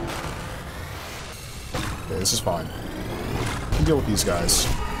 Okay, this is fine. I can deal with these guys.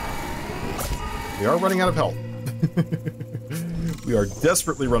 We are running out of health. We are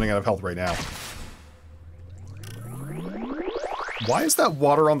desperately running out of health right now. Why is that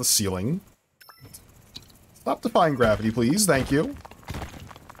water on the ceiling? Stop defying gravity, please. Thank you.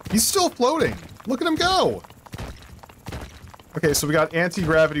 He's still floating. Look at him go. Okay, so we got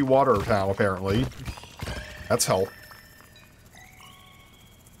anti-gravity water now, apparently. That's health.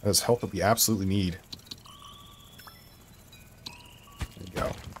 That is health that we absolutely need. There you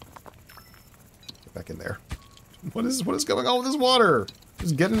go. Get back in there. What is going on with this water?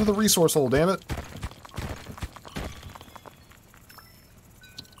 Just get into the resource hole, damn it.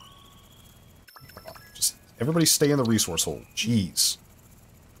 Just everybody stay in the resource hole. Jeez.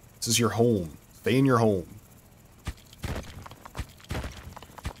 This is your home. Stay in your home.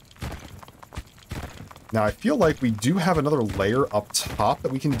 Now, I feel like we do have another layer up top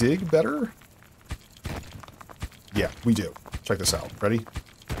that we can dig better. Yeah, we do. Check this out. Ready?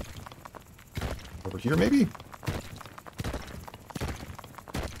 Over here, maybe?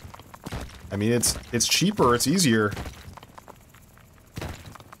 I mean, it's cheaper, it's easier.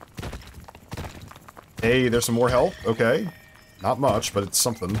 Hey, there's some more health. Okay. Not much, but it's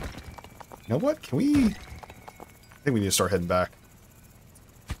something. You know what? Can we... I think we need to start heading back.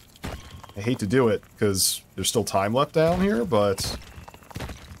 I hate to do it, because there's still time left down here, but...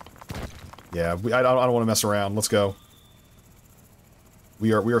 Yeah, I don't want to mess around. Let's go.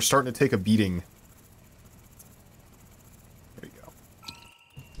 We are starting to take a beating. There you go.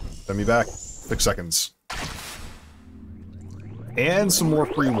 Send me back. 6 seconds. And some more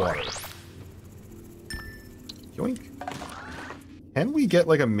free water. Yoink. Can we get,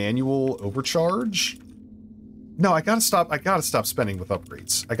 like, a manual overcharge? No, I gotta stop spending with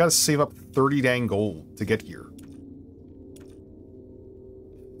upgrades. I gotta save up 30 dang gold to get here.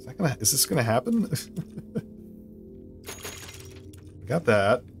 Is this gonna happen? Got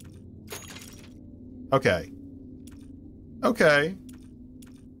that. Okay. Okay.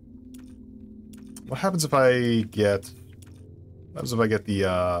 What happens if I get... What happens if I get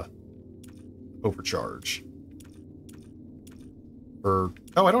the, overcharge? Or...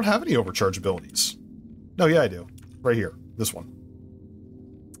 Oh, I don't have any overcharge abilities. No, yeah, I do. Right here. This one.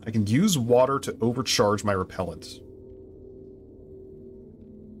 I can use water to overcharge my repellent.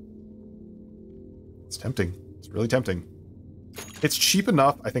 It's tempting. It's really tempting. It's cheap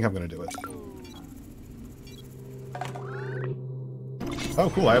enough, I think I'm gonna do it. Oh,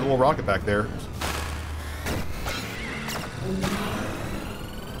 cool, I have a little rocket back there.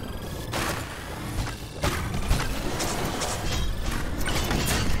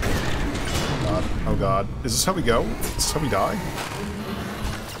 Oh god. Is this how we go? Is this how we die?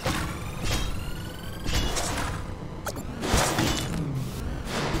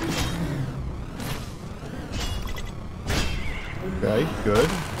 Okay, good.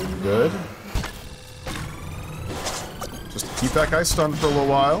 Good. Just keep that guy stunned for a little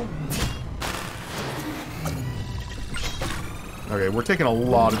while. Okay, we're taking a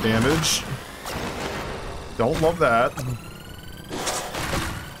lot of damage. Don't love that.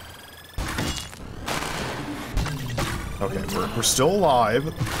 Okay, we're still alive.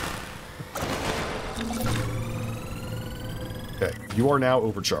 Okay, you are now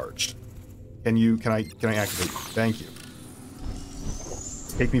overcharged. Can I activate? Thank you.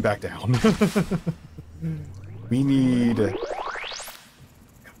 Take me back down. We need...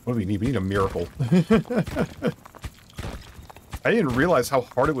 What do we need? We need a miracle. I didn't realize how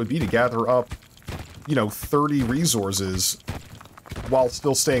hard it would be to gather up, you know, 30 resources while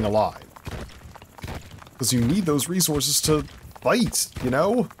still staying alive. Because you need those resources to fight, you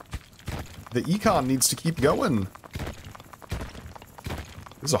know? The econ needs to keep going.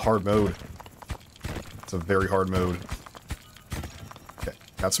 This is a hard mode. It's a very hard mode. Okay,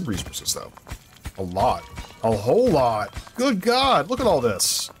 got some resources, though. A lot. A whole lot! Good God! Look at all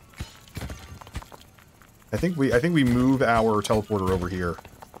this! I think we move our teleporter over here.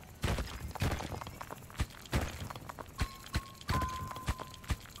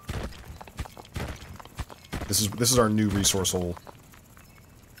 This is our new resource hole.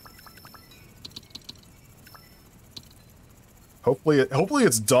 Hopefully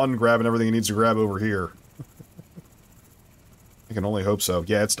it's done grabbing everything it needs to grab over here. I can only hope so.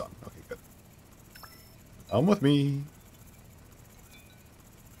 Yeah, it's done. Okay, good. Come with me.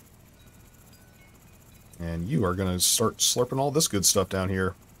 And you are gonna start slurping all this good stuff down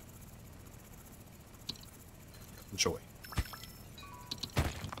here. Enjoy.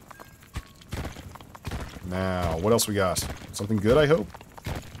 Now, what else we got? Something good, I hope?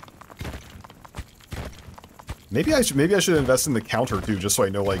 Maybe I should invest in the counter, too, just so I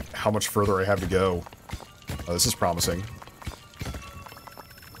know, like, how much further I have to go. Oh, this is promising.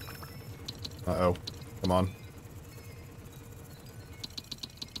 Uh-oh. Come on.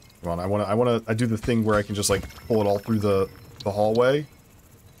 Come on, I do the thing where I can just, like, pull it all through the hallway.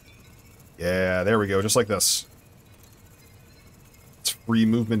 Yeah, there we go, just like this. It's free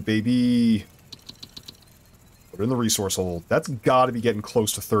movement, baby. Put it in the resource hole. That's gotta be getting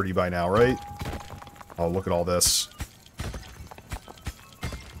close to 30 by now, right? Oh, look at all this.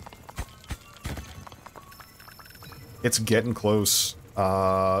 It's getting close.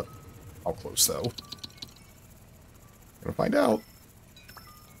 How close, though? Gonna find out.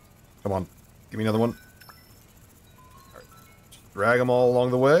 Come on. Give me another one. Alright. Drag them all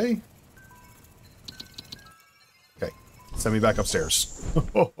along the way. Okay. Send me back upstairs.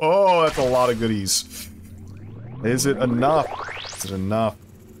 Oh, that's a lot of goodies. Is it enough? Is it enough?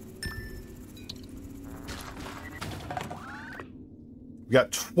 We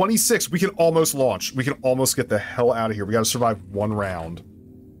got 26. We can almost launch. We can almost get the hell out of here. We gotta survive 1 round.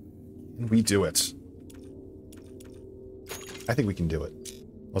 And we do it. I think we can do it.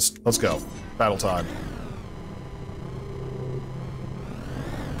 Let's go. Battle time.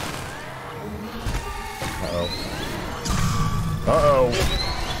 Uh-oh. Uh-oh.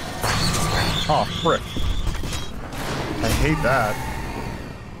 Oh, frick. I hate that.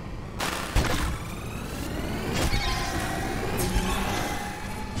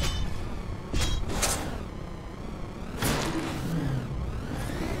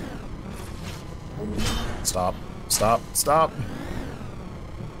 Stop. Stop. Stop.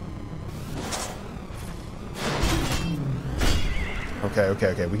 Okay, okay,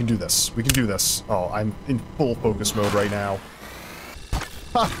 okay. We can do this. We can do this. Oh, I'm in full focus mode right now.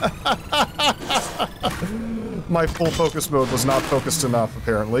 My full focus mode was not focused enough,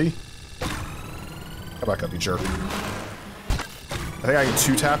 apparently. Come back up, you jerk. I think I can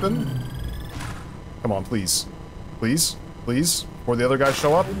 2-tap him. Come on, please. Please? Please? Before the other guys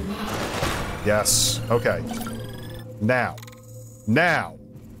show up? Yes. Okay. Now. Now.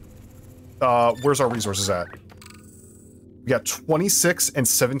 Where's our resources at? We got 26 and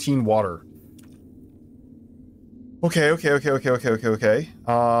 17 water. Okay, okay, okay, okay, okay, okay, okay.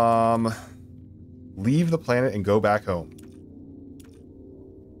 Leave the planet and go back home.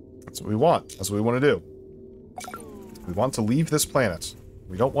 That's what we want. That's what we want to do. We want to leave this planet.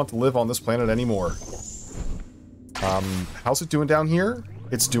 We don't want to live on this planet anymore. How's it doing down here?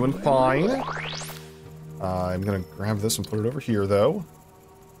 It's doing fine. I'm gonna grab this and put it over here, though.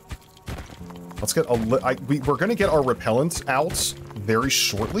 Let's get a we're gonna get our repellent out very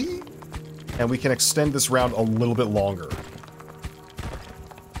shortly, and we can extend this round a little bit longer.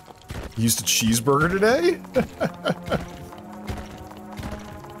 Used a cheeseburger today?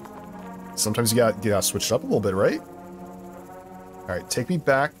 Sometimes you gotta switch it up a little bit, right? Alright, take me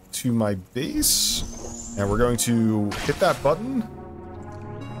back to my base, and we're going to hit that button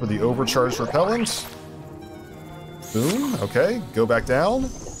for the overcharged repellent. Boom, okay, go back down.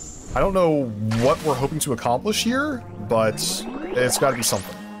 I don't know what we're hoping to accomplish here, but it's gotta be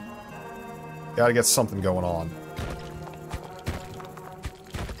something. Gotta get something going on.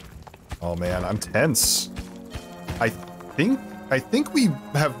 Oh man, I'm tense. I think we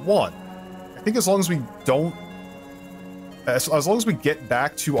have won. I think as long as we don't... As long as we get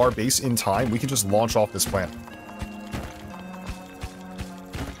back to our base in time, we can just launch off this planet.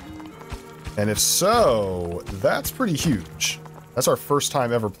 And if so, that's pretty huge. That's our first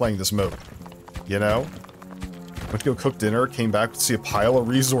time ever playing this mode. You know? Went to go cook dinner, came back to see a pile of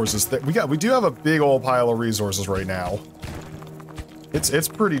resources. We do have a big old pile of resources right now. It's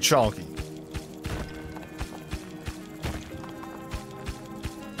pretty chunky.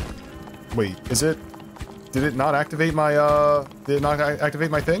 Wait, is it... Did it not activate my, Did it not activate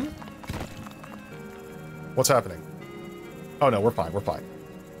my thing? What's happening? Oh no, we're fine, we're fine.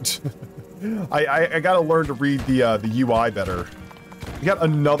 I gotta learn to read the UI better. We got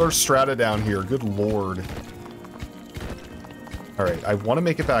another strata down here, good lord. Alright, I want to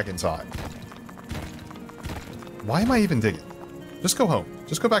make it back in time. Why am I even digging? Just go home.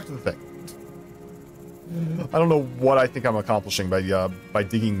 Just go back to the thing. I don't know what I think I'm accomplishing by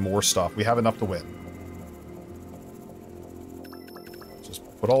digging more stuff. We have enough to win. Just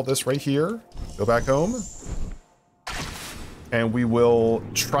put all this right here. Go back home. And we will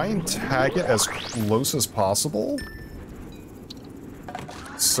try and tag it as close as possible.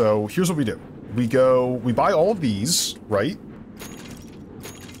 So here's what we do. We buy all of these, right?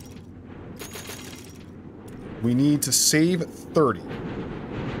 We need to save 30.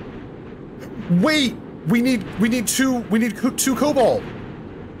 Wait! We need two cobalt!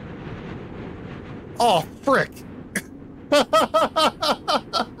 Oh, frick!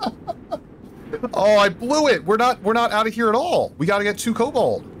 Oh, I blew it! We're not out of here at all! We gotta get 2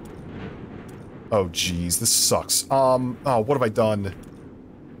 cobalt! Oh, jeez, this sucks. Oh, what have I done?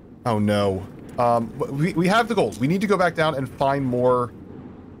 Oh, no. We have the gold. We need to go back down and find more...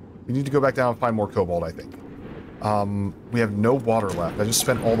 We need to go back down and find more cobalt, I think. We have no water left. I just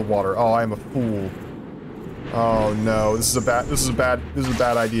spent all the water. Oh, I am a fool. Oh no, this is a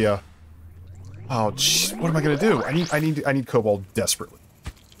bad idea. Oh, jeez, what am I gonna do? I need cobalt desperately.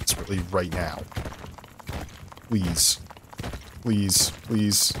 Desperately right now. Please. Please,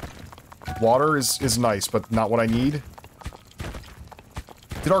 please. Water is nice, but not what I need.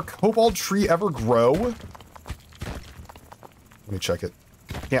 Did our cobalt tree ever grow? Let me check it.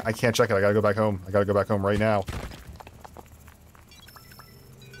 I can't check it. I gotta go back home. I gotta go back home right now.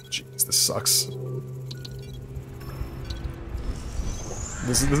 Jeez, this sucks.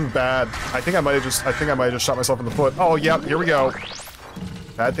 This is bad. I think I might have just shot myself in the foot. Oh, yep, here we go.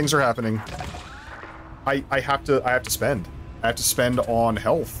 Bad things are happening. I have to spend. I have to spend on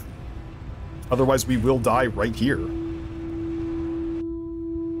health. Otherwise, we will die right here.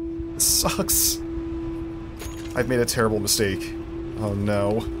 This sucks. I've made a terrible mistake. Oh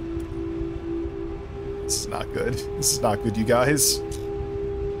no. This is not good. This is not good, you guys.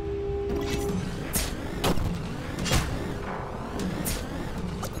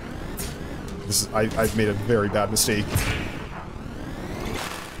 This is, I've made a very bad mistake.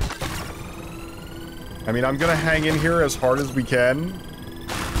 I mean, I'm gonna hang in here as hard as we can,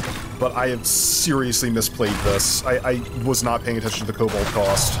 but I have seriously misplayed this. I was not paying attention to the cobalt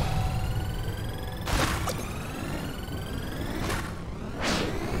cost.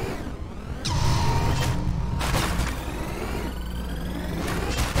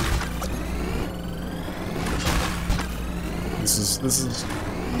 He's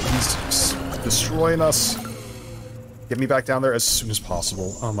destroying us. Get me back down there as soon as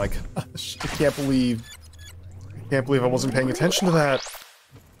possible. Oh my gosh, I can't believe I wasn't paying attention to that.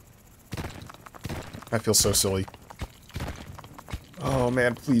 I feel so silly. Oh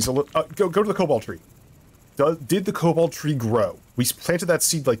man, please, go to the cobalt tree. Did the cobalt tree grow? We planted that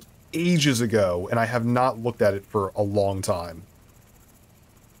seed like ages ago, and I have not looked at it for a long time.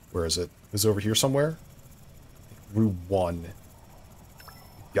 Where is it? Is it over here somewhere? It grew 1. You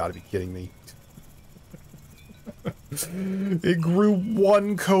gotta be kidding me. It grew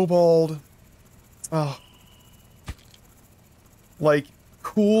 1 kobold. Oh. Like,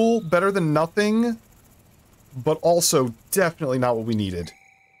 cool, better than nothing, but also definitely not what we needed.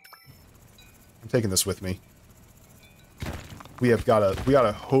 I'm taking this with me. We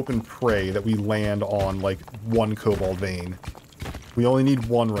gotta hope and pray that we land on, like, 1 cobalt vein. We only need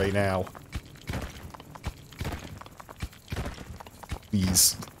 1 right now.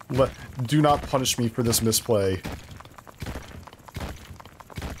 Please. Do not punish me for this misplay.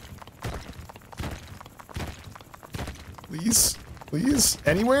 Please? Please?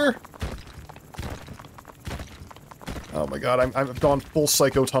 Anywhere? Oh my god, I've gone full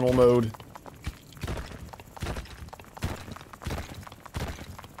psycho tunnel mode.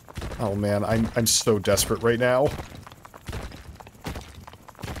 Oh man, I'm so desperate right now.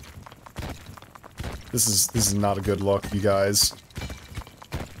 This is not a good look, you guys.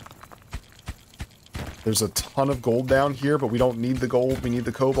 There's a ton of gold down here, but we don't need the gold, we need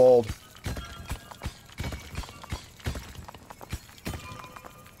the cobalt.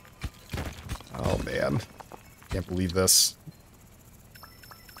 Oh man. Can't believe this.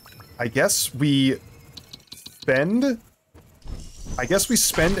 I guess we spend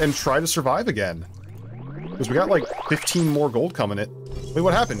and try to survive again. Because we got like 15 more gold coming in. Wait,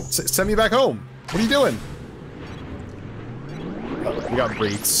 what happened? Send me back home. What are you doing? Oh, we got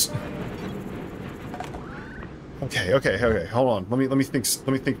rates. Okay. Hold on. Let me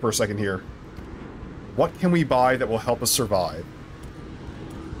think for a second here. What can we buy that will help us survive?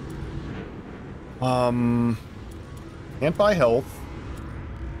 Can't buy health.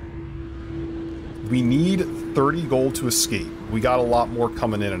 We need 30 gold to escape. We got a lot more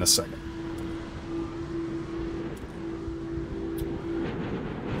coming in a second.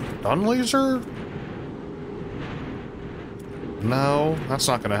 Stun laser? No, that's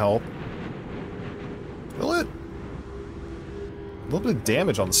not gonna help. Will it? A little bit of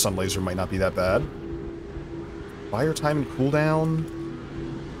damage on the stun laser might not be that bad. Fire time and cooldown.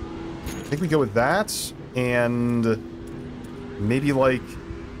 I think we go with that, and maybe like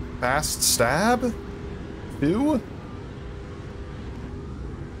fast stab? 2?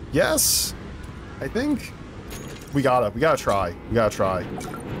 Yes? I think? We gotta try. We gotta try.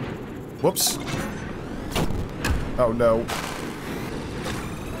 Whoops. Oh no.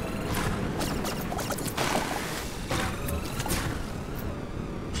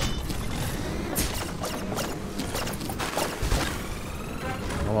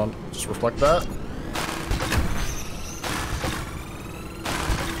 Hold on, just reflect that.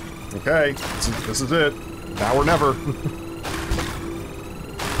 Okay, this is it. Now or never. The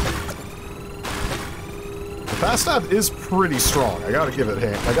fast stab is pretty strong. I gotta give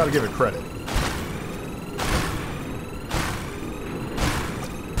it credit.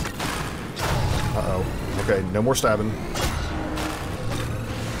 Uh-oh. Okay, no more stabbing.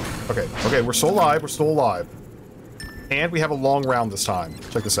 Okay, we're still alive. We're still alive. And we have a long round this time.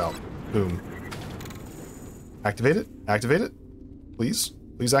 Check this out. Boom. Activate it. Activate it. Please.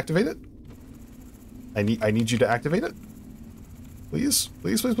 Please activate it. I need you to activate it. Please.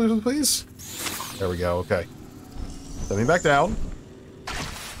 Please. There we go. Okay. Set me back down.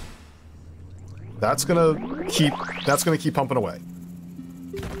 That's gonna keep pumping away.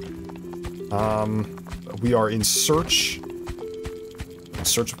 We are in search In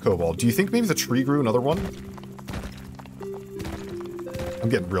search of cobalt. Do you think maybe the tree grew another one? I'm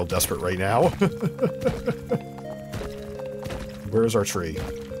getting real desperate right now. Where's our tree?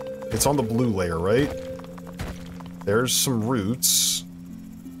 It's on the blue layer, right? There's some roots.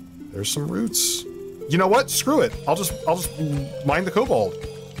 There's some roots. You know what? Screw it. I'll just mine the cobalt.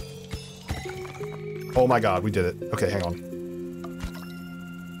 Oh my god, we did it. Okay, hang on.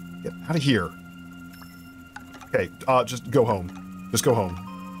 Get out of here. Okay, just go home. Just go home.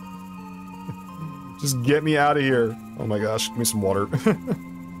 Just get me out of here. Oh my gosh, give me some water.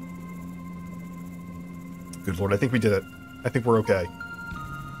 Good lord, I think we did it. I think we're okay.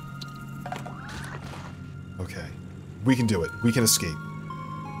 Okay. We can do it. We can escape.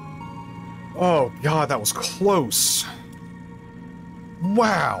 Oh god, that was close.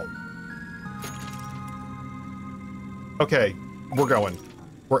 Wow. Okay, we're going.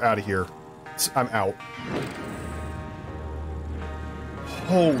 We're out of here. I'm out.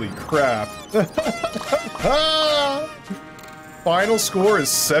 Holy crap. Final score is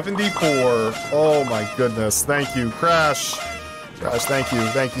 74. Oh my goodness. Thank you, Crash. Crash, thank you.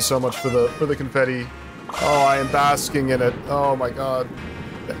 Thank you so much for the confetti. Oh, I am basking in it. Oh my god.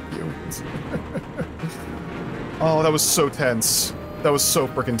 Thank you. Oh, that was so tense. That was so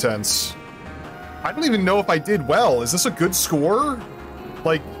freaking tense. I don't even know if I did well. Is this a good score?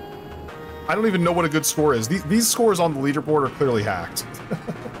 Like, I don't even know what a good score is. These scores on the leaderboard are clearly hacked.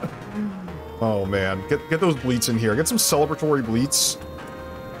 Oh man, get those bleats in here. Get some celebratory bleats.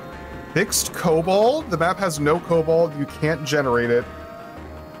 Fixed cobalt? The map has no cobalt. You can't generate it.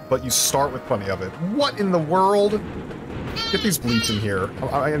 But you start with plenty of it. What in the world? Get these bleats in here.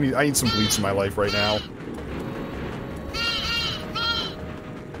 I need some bleats in my life right now.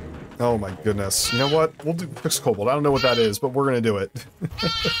 Oh my goodness. You know what? We'll do fixed cobalt. I don't know what that is, but we're gonna do it.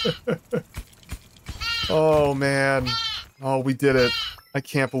 Oh man. Oh, we did it. I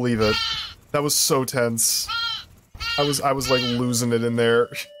can't believe it. That was so tense. I was like losing it in there.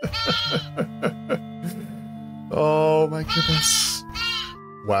 Oh my goodness.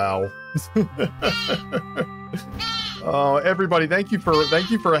 Wow. Oh, everybody, thank you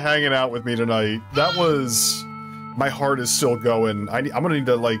for hanging out with me tonight. That was, my heart is still going. I'm gonna need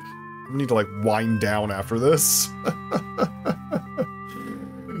to like wind down after this.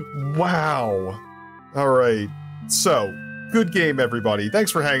 Wow. All right. So, good game, everybody.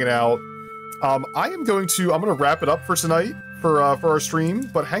 Thanks for hanging out. I'm gonna wrap it up for tonight for our stream,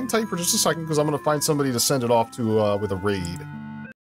 but hang tight for just a second because I'm gonna find somebody to send it off to with a raid.